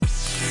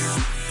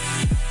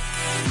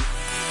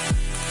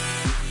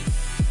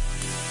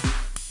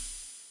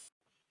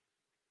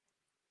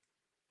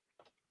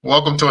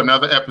Welcome to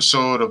another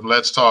episode of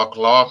Let's Talk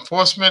Law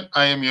Enforcement.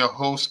 I am your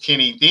host,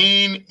 Kenny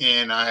Dean,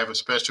 and I have a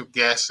special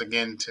guest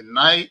again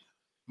tonight,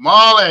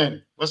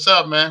 Marlon. What's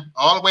up, man?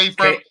 All the way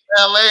from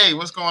LA.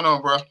 What's going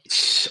on, bro?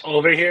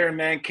 Over here,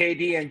 man.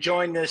 KD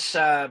enjoying this.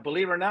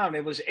 Believe it or not,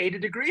 it was 80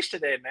 degrees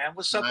today, man.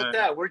 What's up with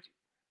that?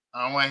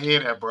 I don't want to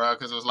hear that, bro,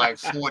 because it was like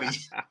 40.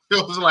 It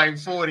was like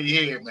 40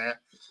 here, man.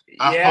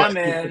 Yeah,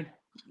 man.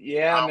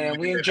 Yeah,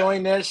 man. We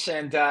enjoying this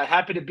and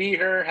happy to be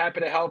here. Happy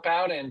to help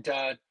out, and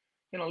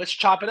let's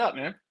chop it up,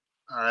 man.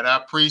 All right, I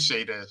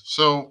appreciate that.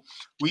 So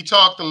we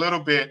talked a little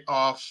bit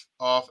off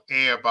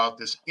air about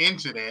this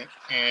incident,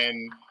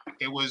 and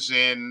it was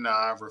in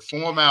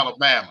Reform,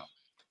 Alabama.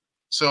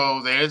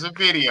 So there's a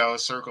video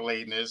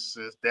circulating. It's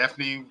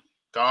definitely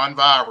gone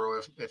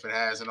viral if it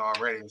hasn't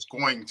already. It's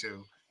going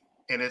to,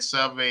 and it's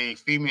of a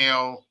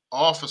female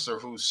officer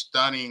who's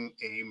stunning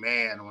a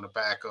man on the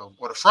back of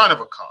or the front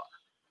of a car,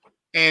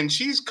 and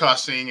she's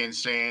cussing and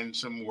saying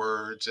some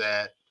words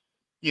that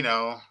you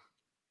know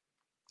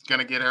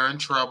gonna get her in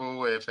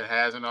trouble if it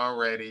hasn't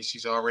already.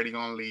 She's already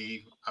gonna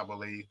leave, I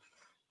believe.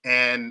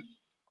 And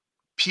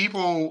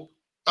people,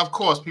 of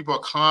course, people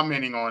are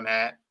commenting on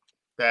that.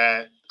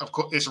 That of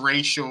course it's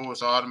racial,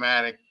 it's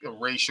automatic, a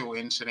racial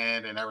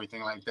incident and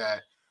everything like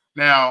that.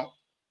 Now,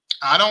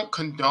 I don't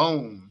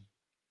condone,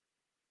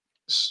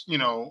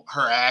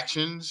 her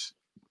actions,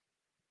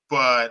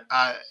 but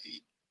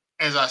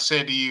as I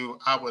said to you,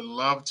 I would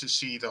love to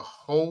see the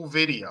whole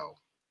video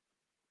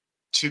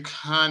to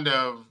kind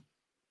of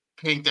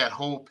paint that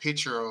whole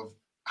picture of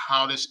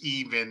how this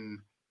even,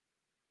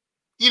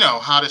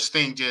 how this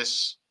thing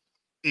just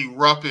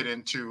erupted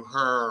into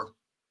her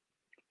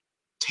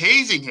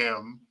tasing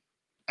him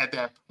at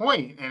that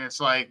point. And it's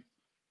like,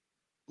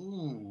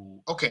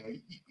 ooh, okay,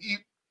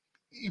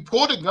 you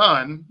pulled a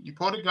gun,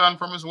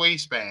 from his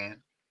waistband.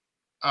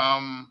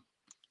 Everything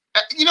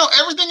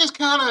is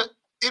kind of,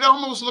 it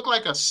almost looked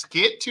like a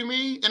skit to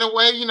me in a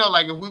way,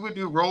 like if we would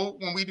do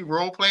when we do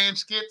role playing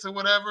skits or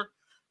whatever,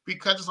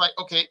 because it's like,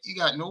 okay, you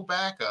got no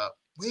backup.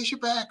 Where's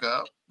your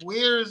backup?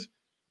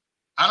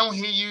 I don't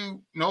hear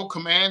you, no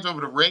commands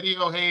over the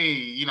radio.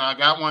 Hey, I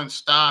got one,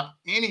 stop,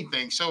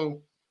 anything.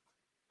 So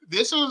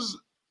this was,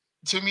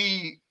 to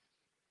me,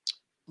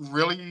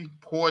 really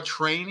poor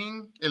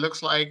training, it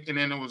looks like. And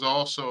then it was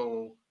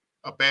also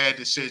a bad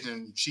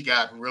decision. She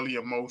got really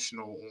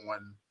emotional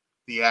on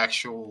the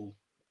actual,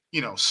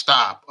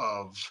 stop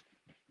of,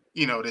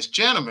 this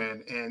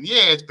gentleman. And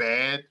yeah, it's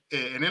bad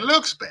and it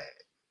looks bad.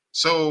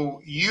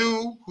 So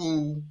you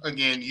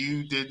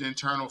you did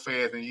internal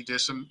affairs and you did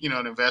some,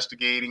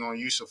 investigating on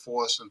use of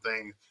force and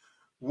things.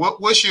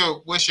 What's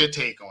your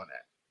take on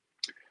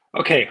that?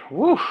 Okay.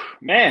 Woo,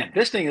 man,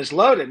 this thing is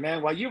loaded,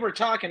 man. While you were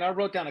talking, I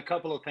wrote down a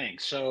couple of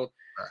things. So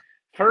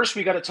first,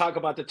 we got to talk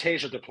about the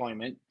taser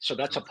deployment. So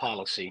that's a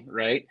policy,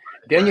 right?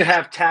 Then you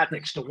have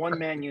tactics, the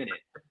one-man unit.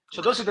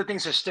 So those are the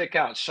things that stick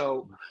out.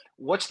 So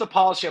what's the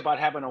policy about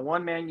having a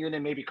one-man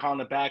unit, maybe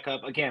calling a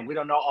backup? Again, we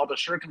don't know all the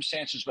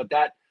circumstances, but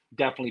that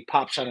definitely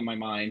pops out in my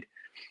mind.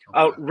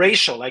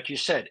 Racial, like you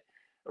said,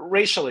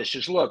 racial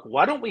issues. Look,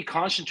 why don't we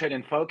concentrate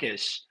and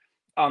focus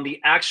on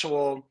the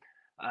actual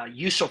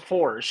use of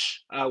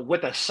force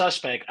with a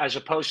suspect as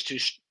opposed to,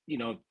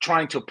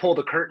 trying to pull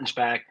the curtains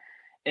back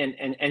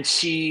and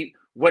see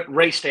what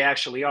race they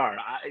actually are.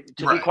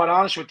 To be quite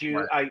honest with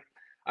you, I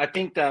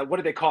think that, what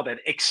do they call that?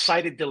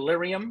 Excited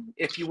delirium,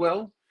 if you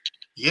will.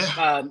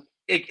 Yeah.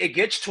 It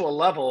gets to a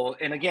level,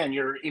 and again,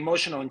 your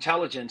emotional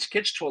intelligence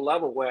gets to a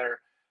level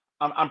where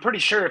I'm pretty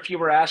sure if you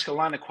were asked a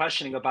line of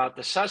questioning about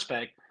the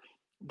suspect,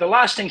 the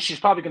last thing she's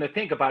probably going to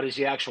think about is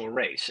the actual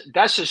race.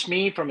 That's just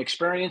me from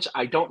experience.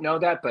 I don't know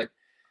that, but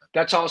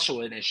that's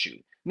also an issue.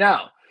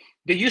 Now,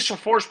 the use of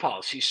force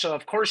policy. So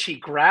of course he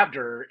grabbed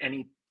her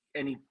and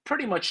he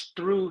pretty much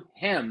threw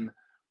him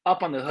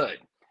up on the hood.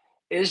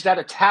 Is that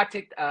a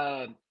tactic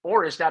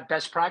or is that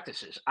best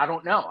practices? I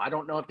don't know. I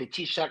don't know if they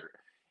teach that,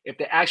 if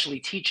they actually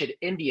teach it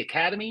in the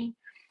academy,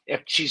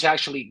 if she's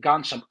actually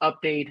gotten some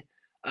update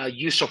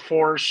use of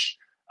force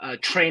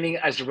training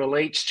as it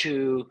relates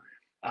to,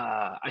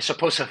 I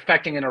suppose,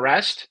 affecting an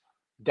arrest.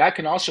 That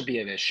can also be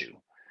an issue.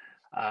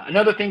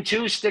 Another thing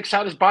too sticks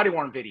out is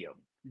body-worn video.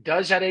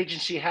 Does that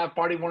agency have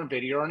body-worn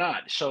video or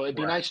not? So it'd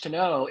be nice to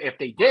know if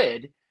they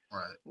did.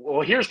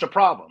 Well, here's the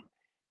problem.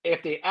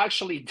 If they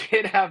actually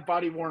did have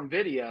body-worn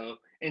video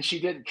and she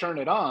didn't turn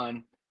it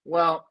on,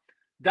 well,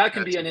 that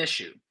can be an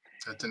issue.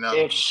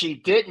 If she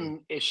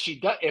didn't,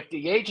 if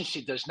the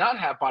agency does not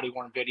have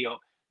body-worn video,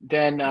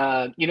 then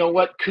you know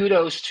what?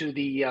 Kudos to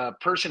the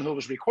person who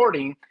was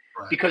recording,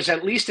 because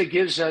at least it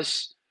gives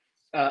us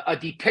a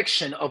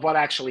depiction of what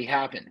actually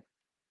happened.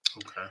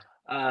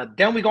 Okay.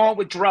 Then we go on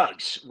with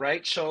drugs,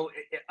 right? So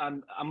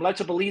I'm led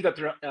to believe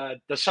that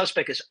the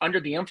suspect is under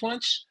the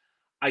influence.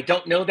 I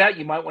don't know that.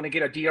 You might want to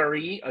get a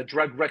DRE, a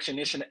drug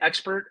recognition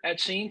expert at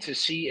scene, to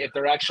see if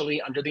they're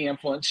actually under the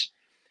influence.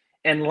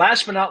 And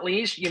last but not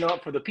least,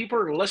 for the people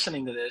who are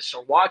listening to this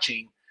or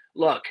watching,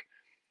 look,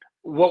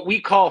 what we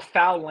call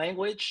foul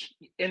language,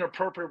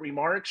 inappropriate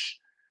remarks,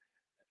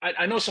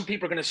 I know some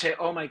people are going to say,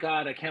 "Oh my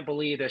God, I can't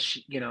believe that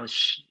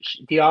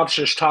the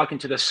officer's talking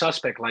to the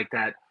suspect like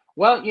that."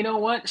 Well, you know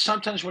what?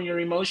 Sometimes when your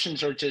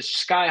emotions are just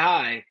sky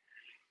high,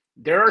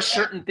 there are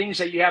certain things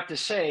that you have to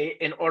say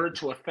in order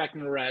to effect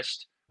an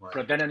arrest, Right.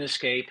 prevent an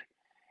escape,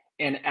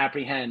 and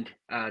apprehend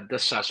the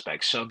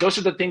suspect. So those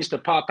are the things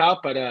that pop out,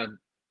 but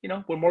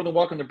we're more than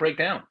welcome to break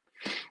down.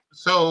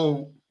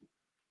 So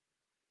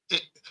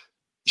it,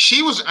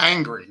 she was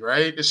angry,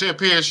 right? It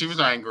appears she was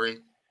angry.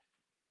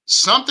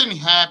 Something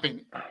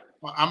happened.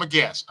 Well, I'm a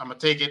guess. I'm gonna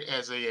take it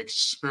as a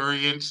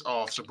experienced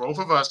officer. Both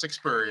of us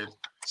experienced.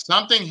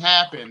 Something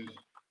happened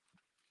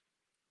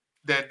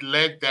that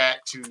led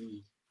that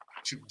to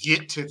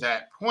get to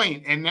that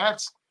point, and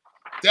that's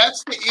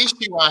the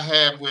issue I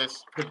have with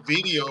the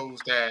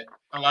videos that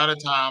a lot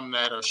of time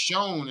that are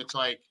shown. It's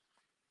like,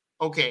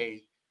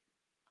 okay,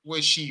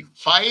 was she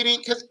fighting?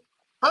 Because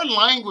her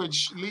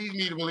language leads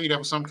me to believe there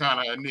was some kind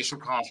of initial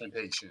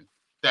confrontation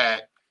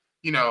that,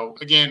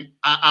 again,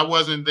 I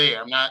wasn't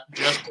there. I'm not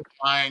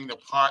justifying the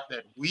part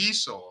that we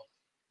saw,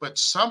 but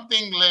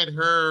something led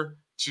her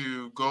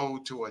to go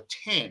to a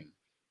 10,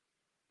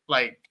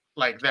 like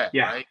that,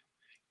 Yeah, right?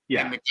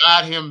 yeah, And it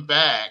got him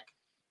back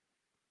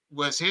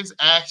was his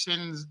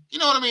actions, you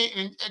know what I mean?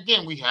 And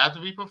again, we have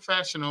to be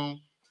professional.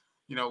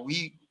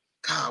 We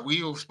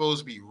were supposed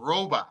to be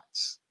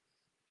robots.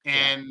 yeah.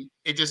 And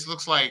it just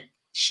looks like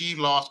she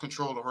lost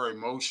control of her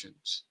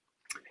emotions.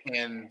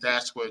 And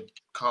that's what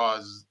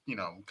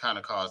kind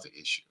of caused the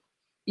issue.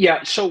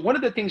 Yeah. So one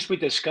of the things we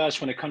discuss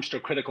when it comes to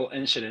critical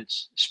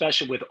incidents,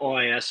 especially with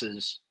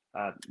OISs,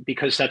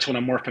 because that's what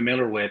I'm more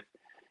familiar with,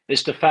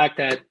 is the fact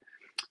that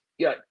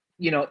yeah,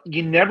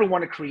 you never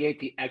want to create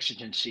the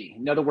exigency.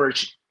 In other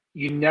words,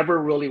 you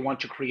never really want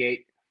to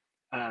create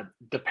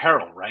the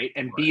peril, right?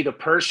 And Right. be the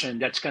person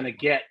that's going to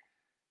get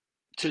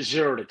to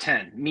 0 to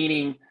 10.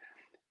 Meaning,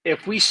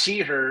 if we see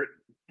her,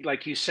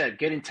 like you said,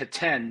 getting to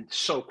 10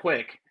 so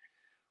quick,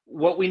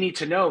 what we need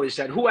to know is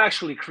that who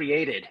actually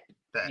created,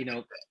 That, you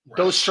know,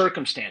 those right.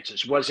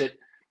 circumstances. Was Right. it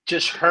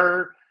just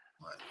her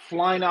Right.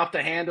 flying off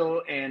the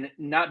handle and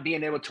not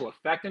being able to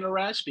effect an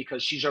arrest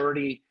because she's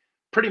already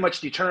pretty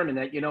much determined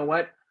that, you know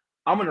what,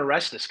 I'm going to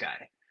arrest this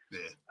guy?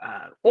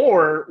 Yeah.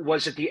 Or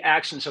was it the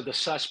actions of the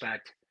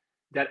suspect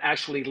that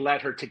actually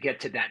led her to get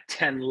to that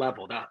 10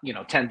 level,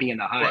 10 being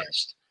the Right.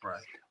 highest?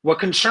 Right. What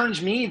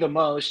concerns me the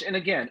most, and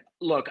again,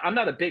 look, I'm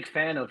not a big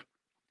fan of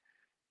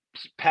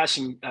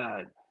passing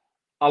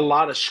a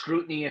lot of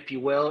scrutiny, if you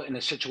will, in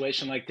a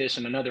situation like this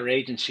in another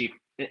agency.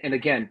 And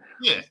again,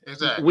 Yeah,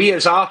 exactly. we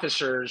as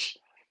officers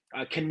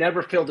can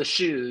never fill the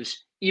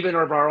shoes, even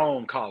of our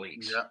own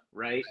colleagues, Yeah,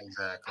 right?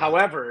 exactly.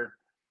 However,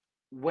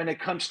 when it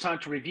comes time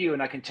to review,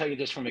 and I can tell you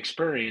this from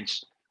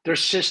experience,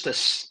 there's just a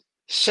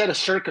set of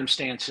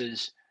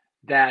circumstances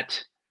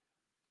that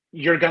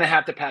you're going to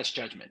have to pass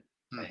judgment.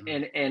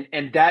 Mm-hmm.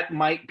 And that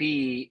might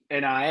be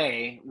an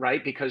IA,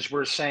 right? Because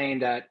we're saying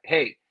that,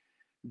 hey,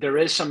 there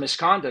is some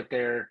misconduct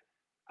there.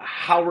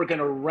 How we're going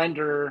to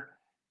render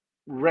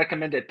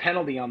recommended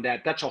penalty on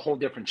that, that's a whole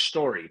different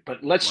story.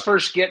 But let's Right.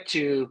 first get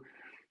to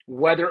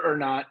whether or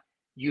not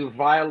you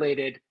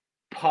violated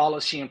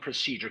policy and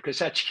procedure, because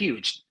that's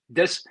huge.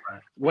 This,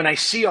 Right. when I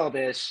see all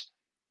this,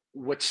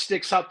 what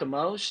sticks out the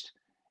most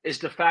is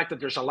the fact that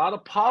there's a lot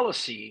of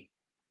policy.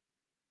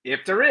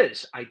 If there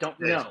is, I don't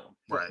Yes. know.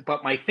 Right.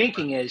 But my Right.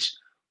 thinking is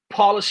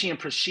policy and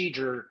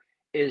procedure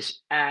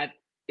is at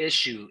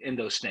issue in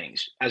those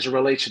things as it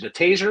relates to the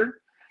taser,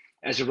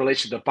 as it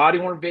relates to the body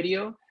worn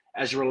video,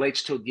 as it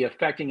relates to the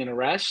affecting an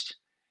arrest,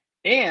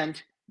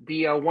 and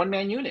the one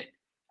man unit.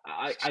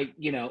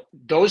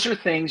 Those are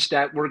things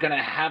that we're going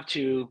to have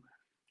to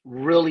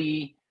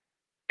really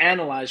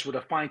analyze with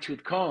a fine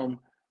tooth comb,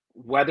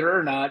 whether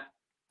or not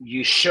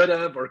you should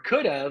have or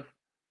could have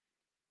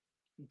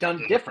done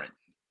Yeah, different.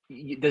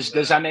 Does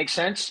exactly. that make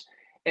sense?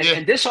 And Yeah.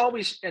 and this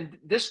always and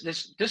this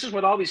is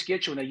what always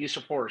gets you in a use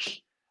of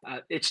force.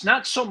 It's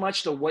not so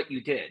much the what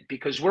you did,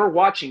 because we're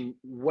watching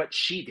what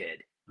she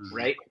did, Mm-hmm.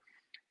 right?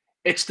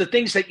 It's the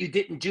things that you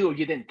didn't do or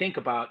you didn't think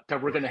about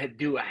that we're going Right. to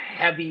do a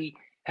heavy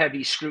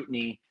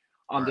scrutiny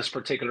on Right. this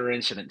particular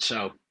incident.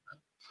 So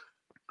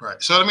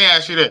Right. So let me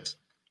ask you this: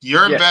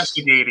 you're yes,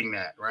 investigating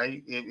that,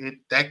 right?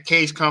 That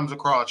case comes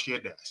across your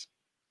desk.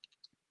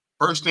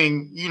 First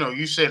thing,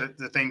 you said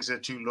the things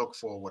that you look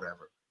for,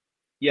 whatever.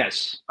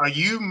 yes, Are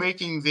you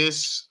making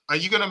this? Are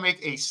you going to make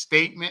a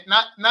statement?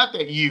 Not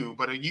that you,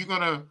 but are you going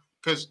to?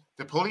 Because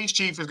the police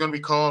chief is going to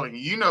be calling.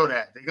 You know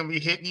that they're going to be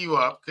hitting you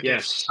up if it's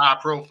yes, high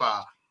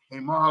profile. Hey,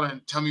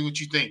 Marlon, tell me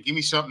what you think. Give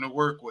me something to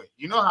work with.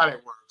 You know how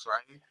that works,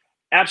 right?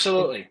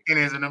 absolutely. And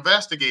as an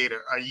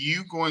investigator, are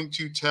you going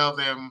to tell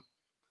them,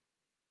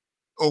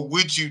 or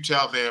would you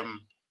tell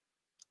them,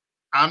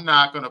 I'm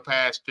not going to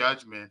pass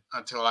judgment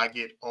until I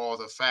get all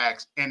the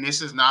facts. And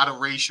this is not a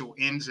racial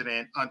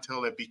incident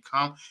until it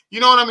becomes, you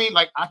know what I mean?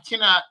 Like I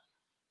cannot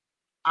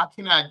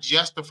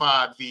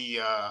justify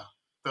the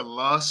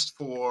lust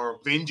for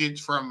vengeance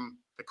from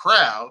the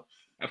crowd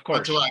Of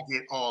until course. I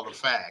get all the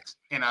facts.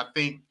 And I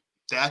think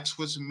that's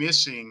what's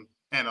missing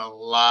in a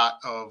lot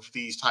of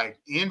these type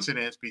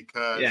incidents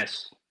because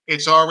Yes.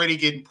 it's already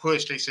getting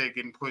pushed. They say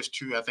getting pushed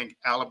to, I think,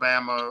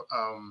 Alabama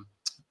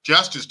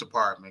Justice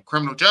Department,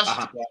 Criminal Justice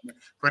Uh-huh. Department,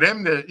 for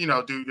them to,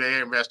 do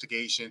their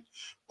investigation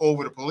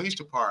over the police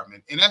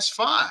department, and that's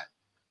fine.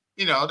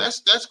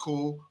 That's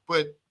cool,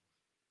 but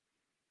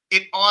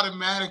it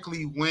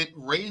automatically went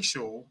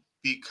racial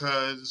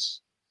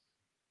because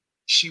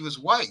she was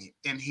white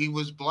and he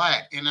was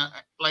black, and I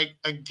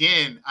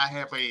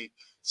have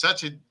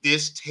such a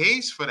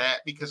distaste for that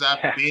because I've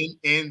Yeah. been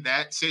in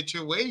that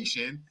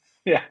situation.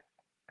 Yeah.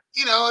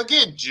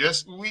 Again,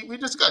 we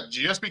discussed,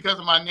 just because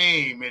of my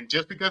name and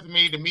just because of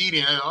me, the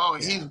media, oh,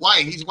 Yeah.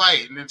 he's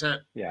white, and then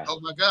Yeah. oh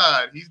my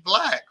God, he's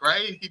black,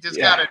 right? He just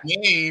got Yeah. a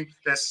name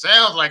that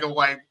sounds like a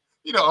white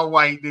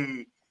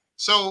dude.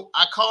 So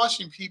I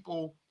caution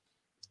people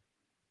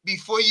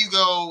before you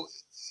go,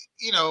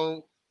 you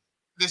know,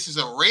 this is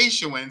a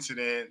racial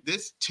incident.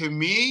 This, to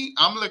me,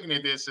 I'm looking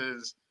at this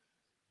as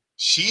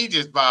she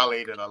just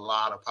violated a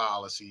lot of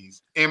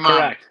policies in my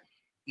mind. Correct.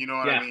 You know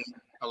what I Yeah. mean?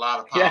 A lot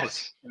of policies,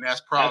 Yes. and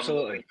that's probably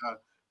what Absolutely.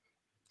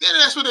 then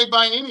that's what they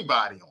bind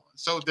anybody on.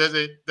 So does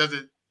it?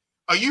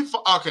 Are you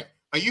okay?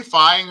 Are you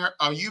firing her?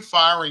 Are you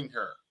firing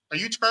her? Are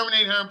you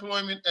terminating her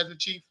employment as a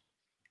chief?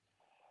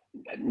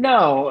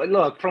 No,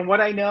 look, from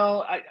what I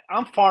know,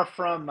 I'm far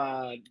from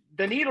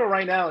the needle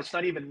right now. It's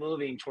not even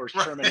moving towards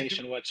Right,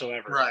 termination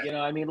whatsoever. right,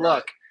 I mean, right,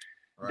 look,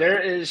 right,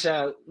 there is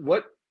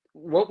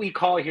what we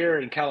call here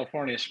in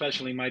California,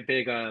 especially my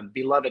big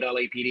beloved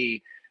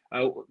LAPD.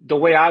 The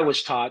way I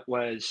was taught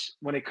was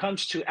when it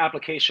comes to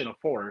application of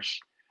force,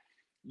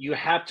 you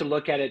have to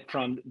look at it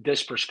from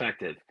this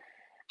perspective: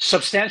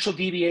 substantial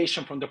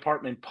deviation from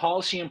department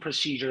policy and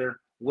procedure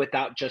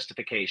without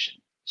justification.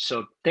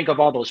 So think of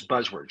all those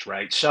buzzwords,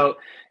 right? So,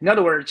 in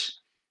other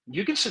words,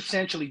 you can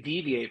substantially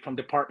deviate from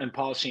department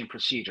policy and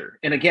procedure.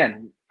 And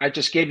again, I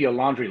just gave you a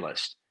laundry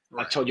list.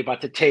 I right, told you about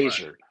the right.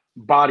 taser,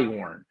 body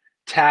worn,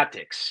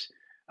 tactics,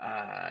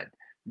 uh,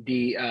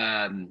 the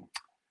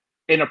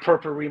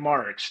inappropriate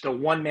remarks, the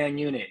one man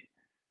unit,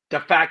 the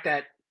fact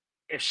that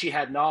if she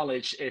had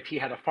knowledge, if he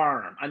had a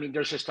firearm. I mean,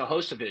 there's just a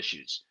host of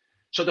issues.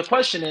 So the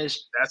question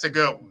is, That's a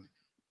good one.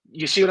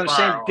 you see The what I'm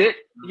saying? firearm.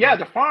 Yeah, Hmm.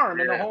 the farm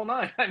and the Yeah, whole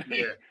nine. I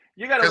mean, yeah.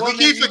 you got a Because we one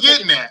man, keep you take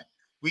forgetting it. that.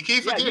 We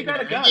keep Yeah, you forgetting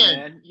got a that. gun, Again,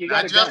 man. You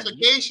got not a gun.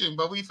 justification,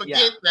 but we Yeah,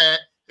 forget that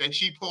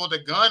she pulled a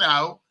gun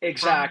out from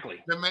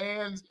exactly. the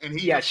man's, and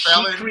he's Yeah, a she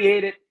felon.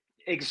 created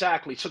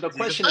exactly. So the He's a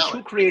question is,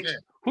 felon. Yeah,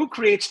 who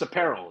creates the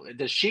peril?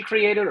 Does she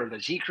create it or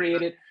does he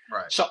create it?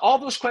 right. So all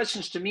those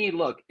questions to me,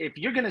 look, if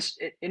you're gonna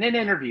in an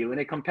interview, in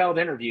a compelled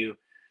interview,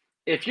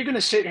 if you're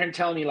gonna sit here and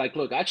tell me like,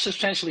 look, I've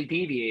substantially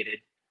deviated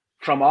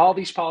from all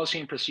these policy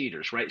and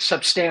procedures, right?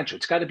 Substantial.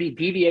 It's got to be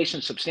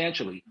deviation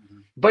substantially. Mm-hmm.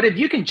 But if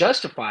you can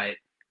justify it,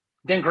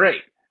 then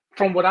great.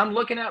 From what I'm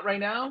looking at right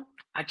now,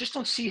 I just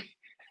don't see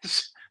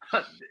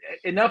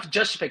enough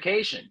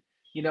justification.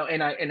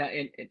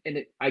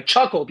 I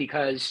chuckle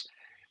because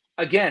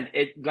again,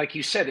 it like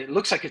you said, it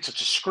looks like it's a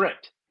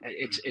script.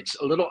 It's Mm-hmm. it's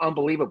a little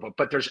unbelievable,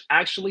 but there's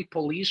actually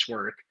police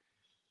work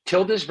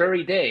till this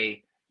very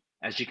day,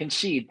 as you can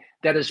see,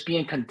 that is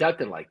being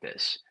conducted like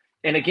this.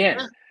 And Yeah, again,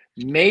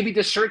 maybe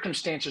the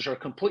circumstances are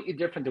completely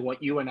different than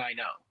what you and I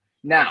know.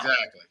 Now,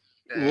 exactly.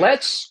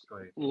 let's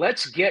Exactly.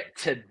 let's get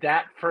to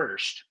that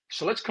first.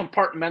 So let's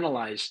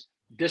compartmentalize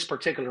this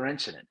particular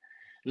incident.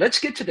 Let's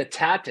get to the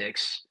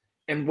tactics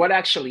and what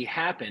actually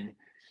happened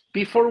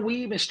before we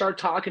even start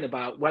talking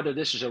about whether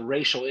this is a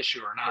racial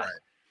issue or not. Right.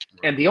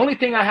 And Right. the only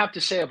thing I have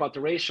to say about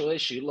the racial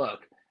issue, look,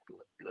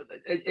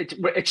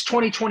 it's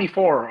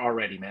 2024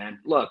 already, man.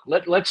 Look,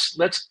 let's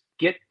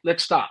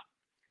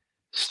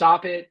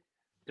stop it.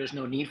 There's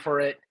no need for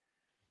it.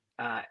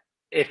 Uh,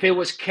 if it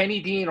was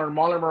Kenny Dean or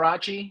Marlon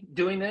Marachi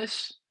doing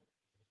this,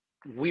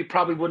 we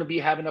probably wouldn't be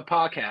having a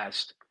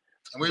podcast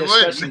We wouldn't.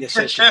 discussing this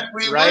issue,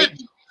 We right?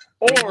 wouldn't.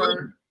 We Or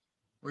wouldn't.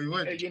 We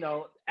wouldn't.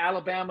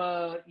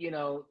 Alabama, We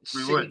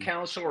city wouldn't.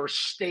 council or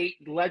state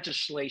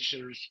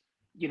legislatures,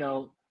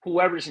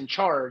 whoever's in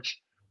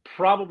charge,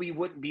 probably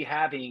wouldn't be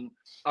having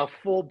a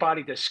full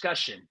body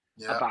discussion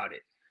Yeah, about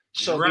it.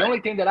 you're So the right. only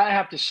thing that I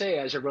have to say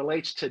as it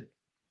relates to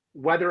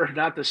whether or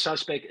not the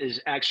suspect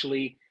is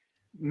actually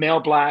male,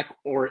 black,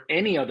 or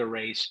any other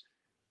race,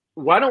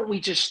 why don't we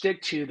just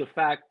stick to the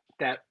fact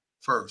that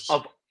First.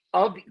 of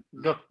of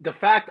the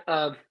fact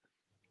of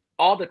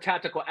all the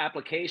tactical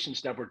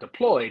applications that were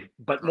deployed,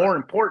 but Right. more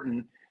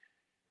important,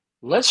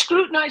 let's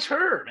scrutinize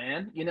her,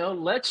 man.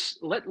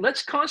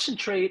 Let's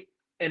concentrate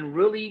and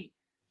really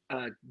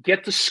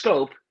get the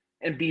scope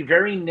and be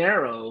very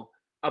narrow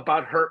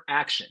about her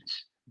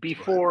actions Right.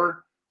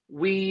 before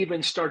we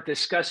even start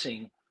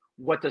discussing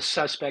what the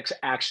suspect's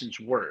actions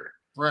were.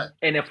 Right.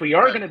 And if we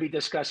are Right. going to be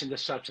discussing the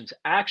substance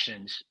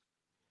actions,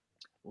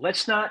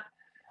 let's not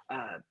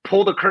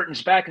pull the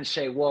curtains back and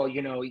say, well,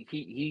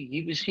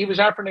 he was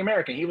African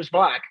American, he was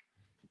black.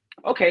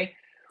 Okay,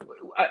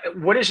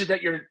 what is it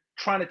that you're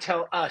trying to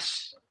tell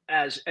us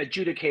as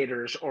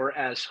adjudicators or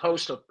as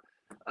hosts of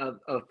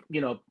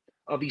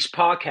these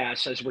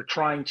podcasts as we're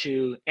trying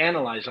to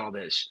analyze all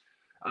this?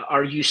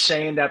 Are you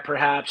saying that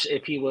perhaps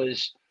if he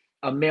was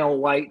a male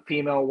white,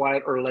 female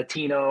white, or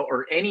Latino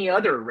or any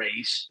other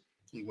race,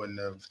 that wouldn't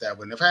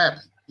have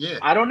happened. Yeah.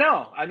 I don't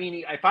know. I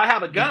mean, if I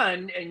have a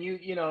gun and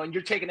and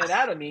you're taking it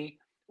out of me,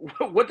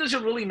 what does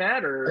it really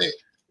matter?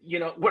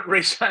 What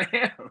race I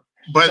am? Does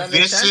But that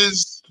make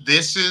sense?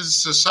 this is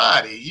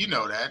society. You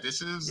know that.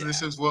 This Yeah.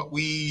 is what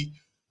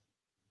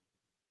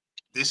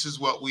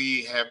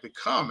we have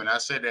become. And I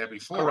said that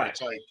before. It's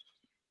Correct. like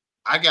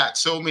I got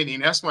so many,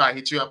 and that's why I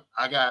hit you up.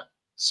 I got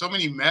so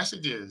many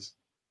messages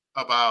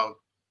about,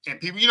 and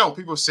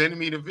people sending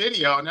me the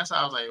video, and that's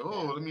how I was like,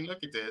 oh, Yeah. let me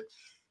look at this.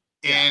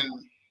 Yeah. And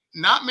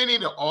not many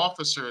of the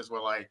officers were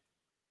like,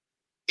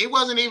 it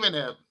wasn't even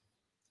a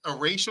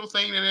racial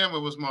thing to them. It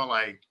was more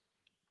like,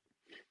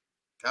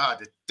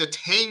 God, the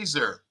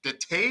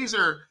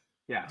taser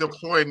Yeah.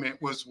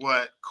 deployment was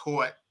what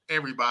caught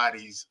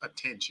everybody's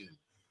attention. Oh,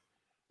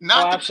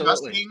 Not the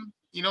absolutely. cussing,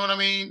 you know what I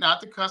mean?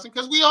 Not the cussing,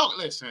 because we all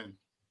listen.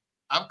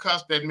 I've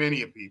cussed at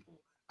many of people.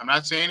 I'm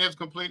not saying it's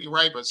completely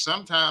right, but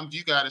sometimes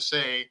you got to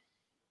say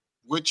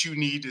what you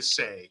need to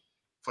say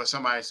for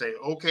somebody to say,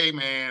 okay,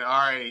 man,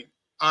 all right,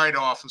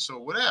 officer,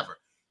 whatever.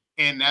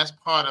 And that's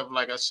part of,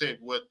 like I said,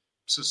 what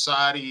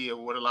society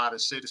or what a lot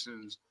of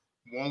citizens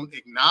won't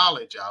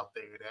acknowledge out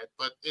there.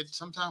 But it's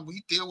sometimes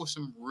we deal with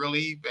some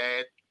really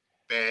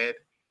bad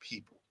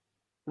people.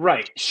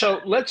 Right. So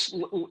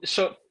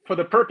for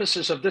the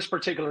purposes of this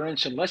particular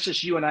incident, let's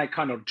just you and I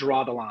kind of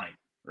draw the line,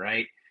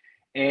 right?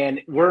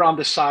 And we're on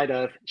the side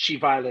of she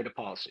violated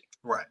policy.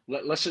 Right.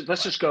 Let's Right.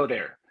 just go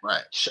there.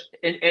 Right. So,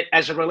 and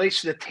as it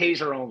relates to the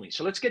taser only.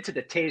 So let's get to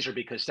the taser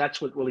because that's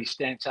what really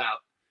stands out.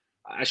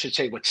 I should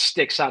say what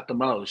sticks out the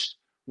most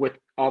with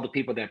all the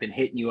people that have been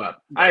hitting you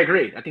up. I Right.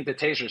 agree. I think the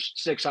taser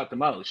sticks out the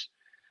most.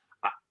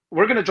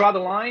 We're going to draw the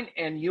line,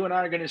 and you and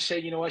I are going to say,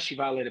 you know what, she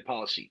violated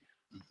policy.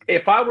 Mhm.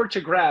 If I were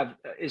to grab,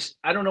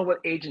 I don't know what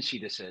agency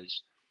this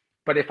is,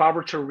 but if I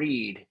were to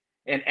read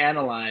and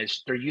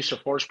analyze their use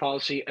of force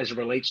policy as it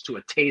relates to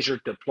a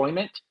taser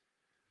deployment,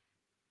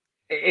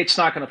 it's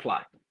not going to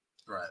fly.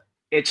 Right.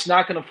 It's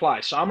not going to fly.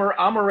 So I'm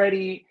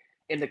already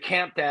in the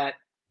camp that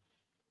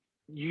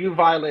you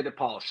violated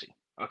policy.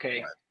 Okay,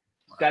 Right.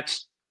 Right.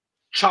 that's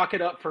chalk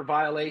it up for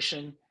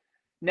violation.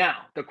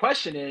 Now the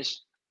question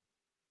is,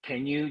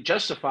 can you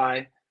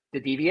justify the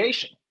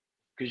deviation?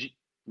 Because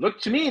look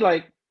to me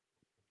like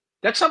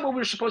that's not what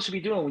we're supposed to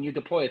be doing when you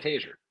deploy a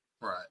taser.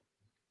 Right.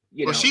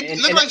 You Well, know, she and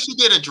looked like she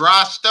did a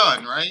dry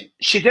stun, right?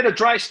 she did a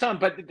dry stun,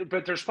 but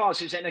there's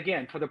policies, and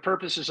again, for the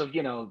purposes of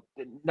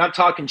not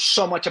talking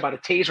so much about a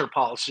taser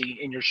policy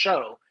in your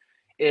show,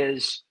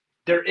 is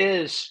there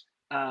is,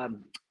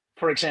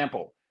 for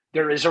example,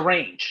 there is a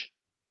range,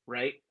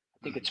 right?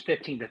 I think it's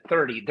 15 to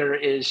 30. There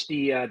is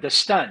the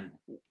stun,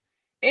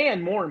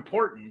 and more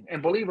important,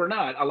 and believe it or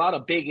not, a lot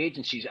of big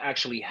agencies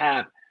actually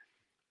have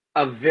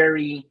a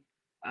very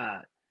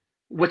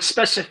with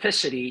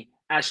specificity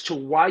as to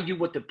why you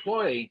would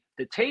deploy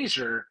the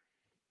taser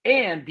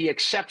and the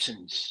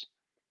exceptions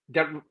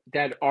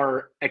that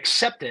are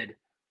accepted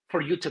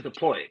for you to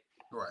deploy.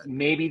 Right.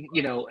 Maybe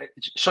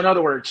so in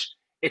other words,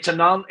 it's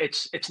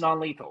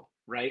non-lethal,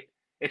 right?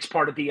 It's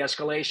part of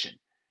de-escalation.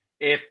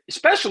 If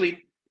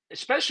especially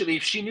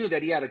if she knew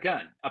that he had a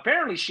gun.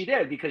 Apparently she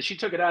did because she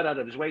took it out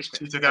of his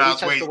waistband. She took it At out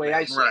least his that's the way I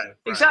waistband. see it. Right. Right.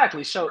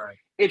 Exactly. So Right.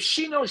 if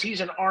she knows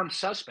he's an armed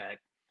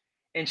suspect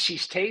and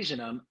she's tasing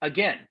him,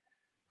 again,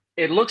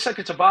 it looks like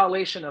it's a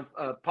violation of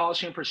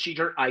policy and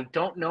procedure. I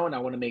don't know, and I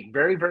want to make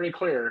very, very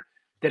clear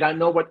that I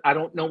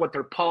don't know what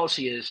their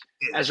policy is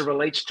as it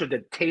relates to the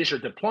taser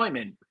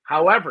deployment.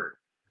 However,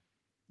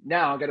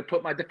 now I got to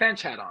put my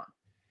defense hat on.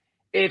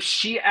 If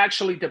she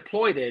actually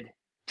deployed it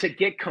to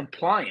get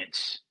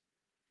compliance,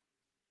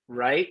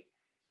 right,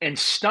 and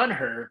stun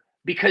her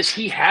because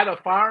he had a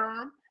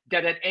firearm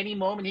that at any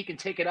moment he can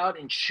take it out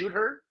and shoot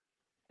her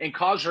and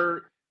cause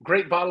her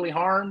great bodily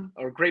harm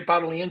or great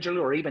bodily injury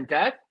or even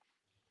death,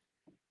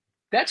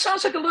 that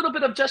sounds like a little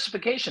bit of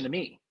justification to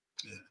me.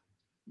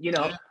 Yeah.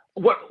 Yeah.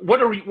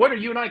 What are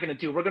you and I going to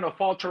do? We're going to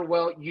falter.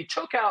 Well,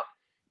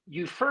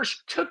 you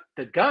first took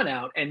the gun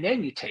out and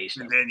then you tased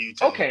him. And then you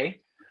tased. Okay.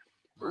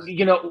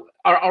 Right.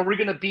 Are we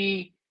going to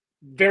be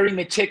very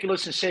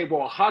meticulous and say,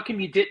 well, how come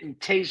you didn't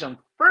tase him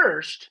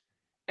first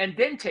and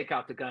then take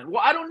out the gun?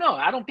 Well, I don't know.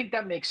 I don't think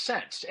that makes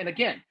sense. And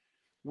again,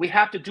 we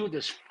have to do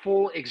this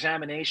full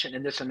examination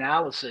and this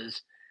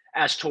analysis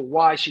as to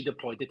why she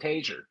deployed the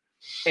taser.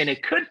 And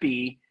it could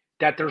be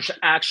that there's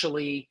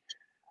actually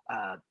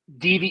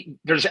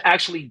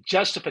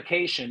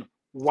justification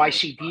why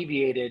she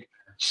deviated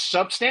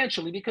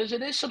substantially, because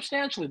it is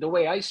substantially the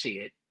way I see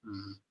it.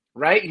 Mm-hmm.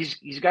 Right?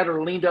 He's got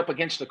her leaned up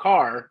against the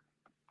car,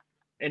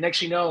 and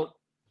next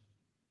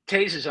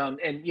tases him,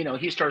 and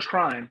he starts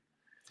crying.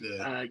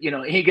 Yeah.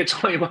 He gets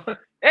home.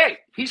 Hey,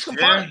 he's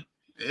complying.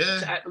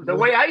 Yeah. The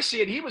way I see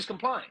it, he was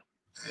complying.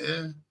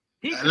 Yeah.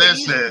 He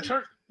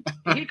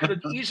could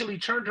have easily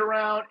turned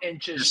around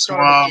and just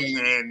started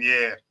and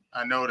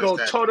I noticed go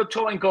that. toe to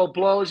toe and go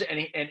blows,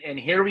 and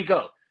here we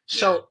go.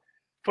 So,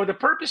 for the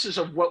purposes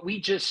of what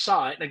we just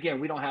saw, and again,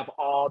 we don't have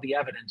all the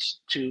evidence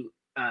to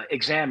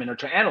examine or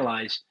to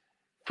analyze.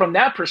 From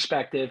that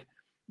perspective,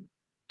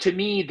 to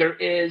me, there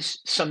is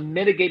some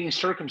mitigating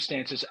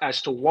circumstances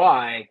as to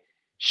why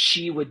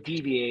she would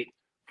deviate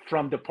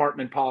from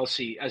department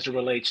policy as it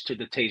relates to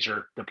the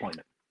taser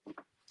deployment.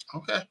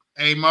 Okay.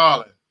 Hey,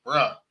 Marlon,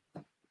 bro.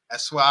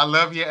 That's why I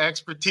love your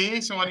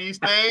expertise on these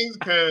things,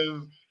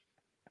 because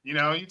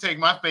you take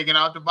my thinking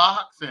out the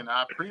box, and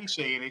I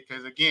appreciate it.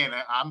 Because again,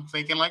 I'm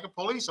thinking like a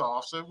police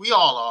officer. We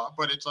all are,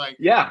 but it's like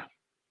Yeah.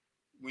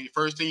 when you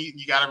first thing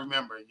you got to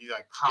remember, you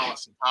like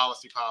policy,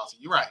 policy, policy.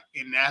 You're right,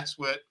 and that's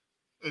what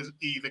is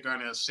either going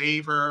to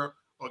save her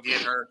or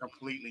get her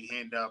completely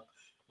hemmed up,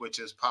 which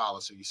is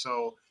policy.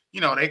 So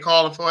they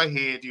call her for a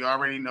head. You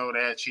already know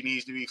that she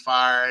needs to be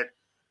fired.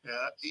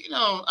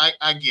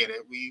 I get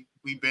it.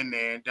 We've been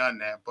there and done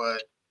that,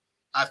 but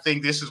I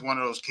think this is one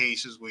of those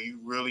cases where you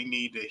really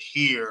need to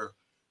hear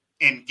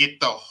and get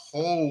the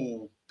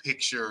whole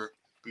picture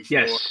before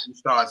Yes. you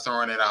start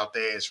throwing it out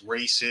there as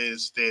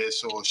racist,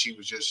 this, or she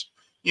was just,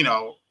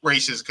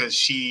 racist because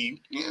she's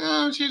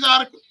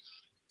out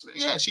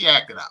of, she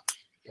acted out.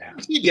 Yeah.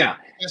 She did. Yeah.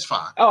 That's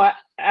fine. Oh,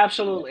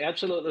 absolutely,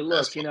 absolutely.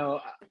 That's Look, fine.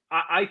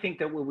 I think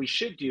that what we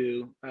should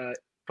do,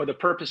 for the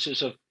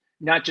purposes of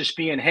not just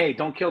being, hey,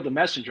 don't kill the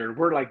messenger.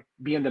 We're like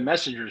being the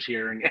messengers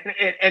here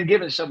and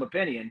giving some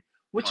opinion,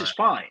 which All is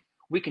right. fine.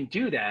 We can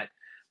do that,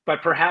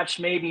 but perhaps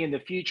maybe in the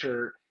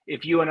future,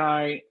 if you and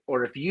I,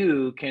 or if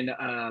you can,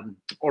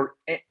 or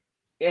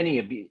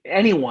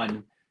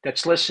anyone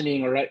that's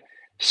listening, or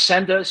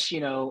send us,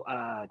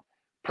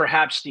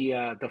 perhaps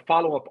the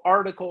follow up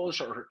articles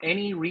or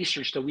any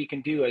research that we can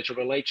do as it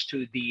relates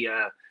to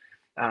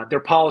their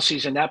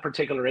policies in that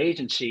particular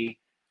agency,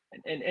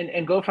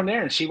 and go from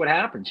there and see what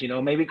happens.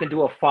 Maybe we can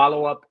do a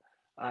follow up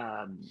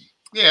um,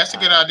 Yeah, that's a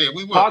good idea.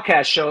 We will.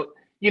 podcast show.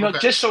 Okay.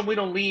 Just so we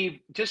don't leave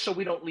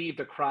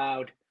the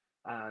crowd,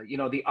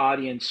 the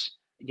audience,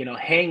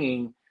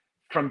 hanging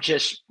from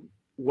just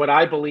what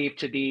I believe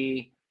to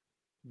be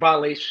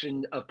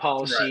violation of Right.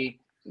 policy,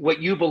 what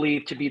you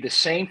believe to be the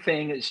same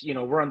thing. As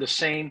we're on the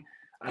same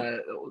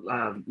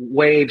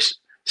waves,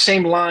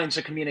 same lines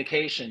of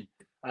communication,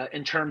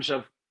 in terms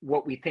of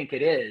what we think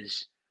it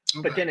is.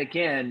 But Okay. then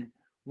again,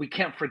 we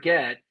can't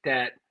forget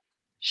that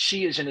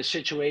she is in a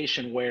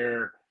situation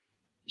where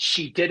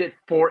she did it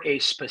for a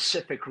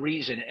specific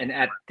reason, and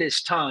at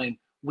this time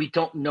we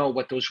don't know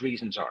what those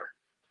reasons are.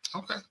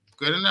 Okay.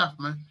 Good enough,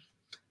 man.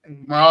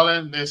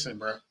 Marlon, listen,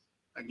 bro.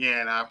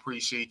 Again, I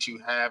appreciate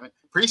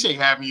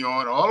having you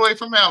on all the way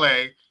from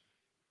LA.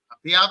 I'll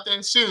be out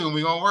there soon.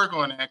 We're gonna work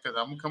on that because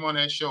I'm gonna come on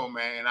that show,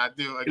 man. And I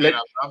do again, Let,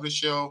 I love the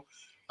show.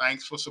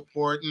 Thanks for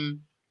supporting.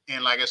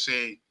 And like I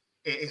say,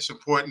 it's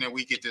important that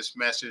we get this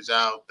message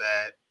out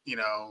that,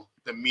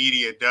 the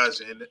media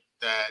doesn't,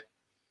 that,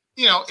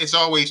 it's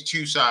always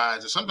two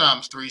sides or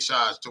sometimes three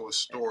sides to a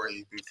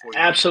story before you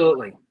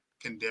Absolutely.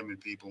 condemning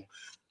people.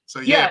 So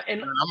yeah, Yeah,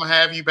 and man, I'm gonna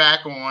have you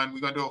back on. We're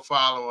gonna do a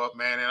follow up,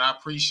 man, and I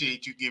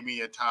appreciate you giving me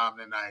your time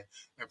tonight.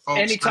 And folks,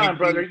 thank anytime,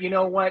 brother. you. You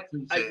know what?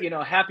 Appreciate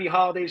it. Happy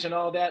holidays and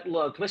all that.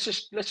 Look, let's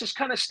just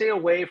kind of stay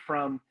away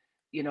from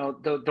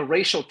the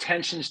racial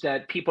tensions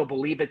that people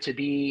believe it to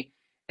be,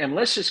 and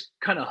let's just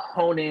kind of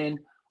hone in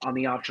on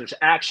the officer's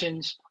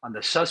actions, on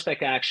the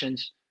suspect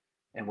actions,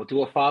 and we'll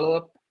do a follow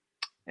up,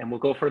 and we'll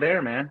go from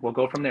there, man. We'll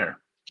go from there.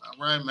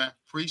 All right, man.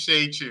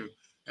 Appreciate you.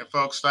 And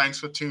folks, thanks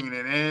for tuning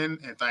in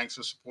and thanks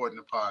for supporting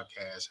the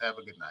podcast. Have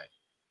a good night.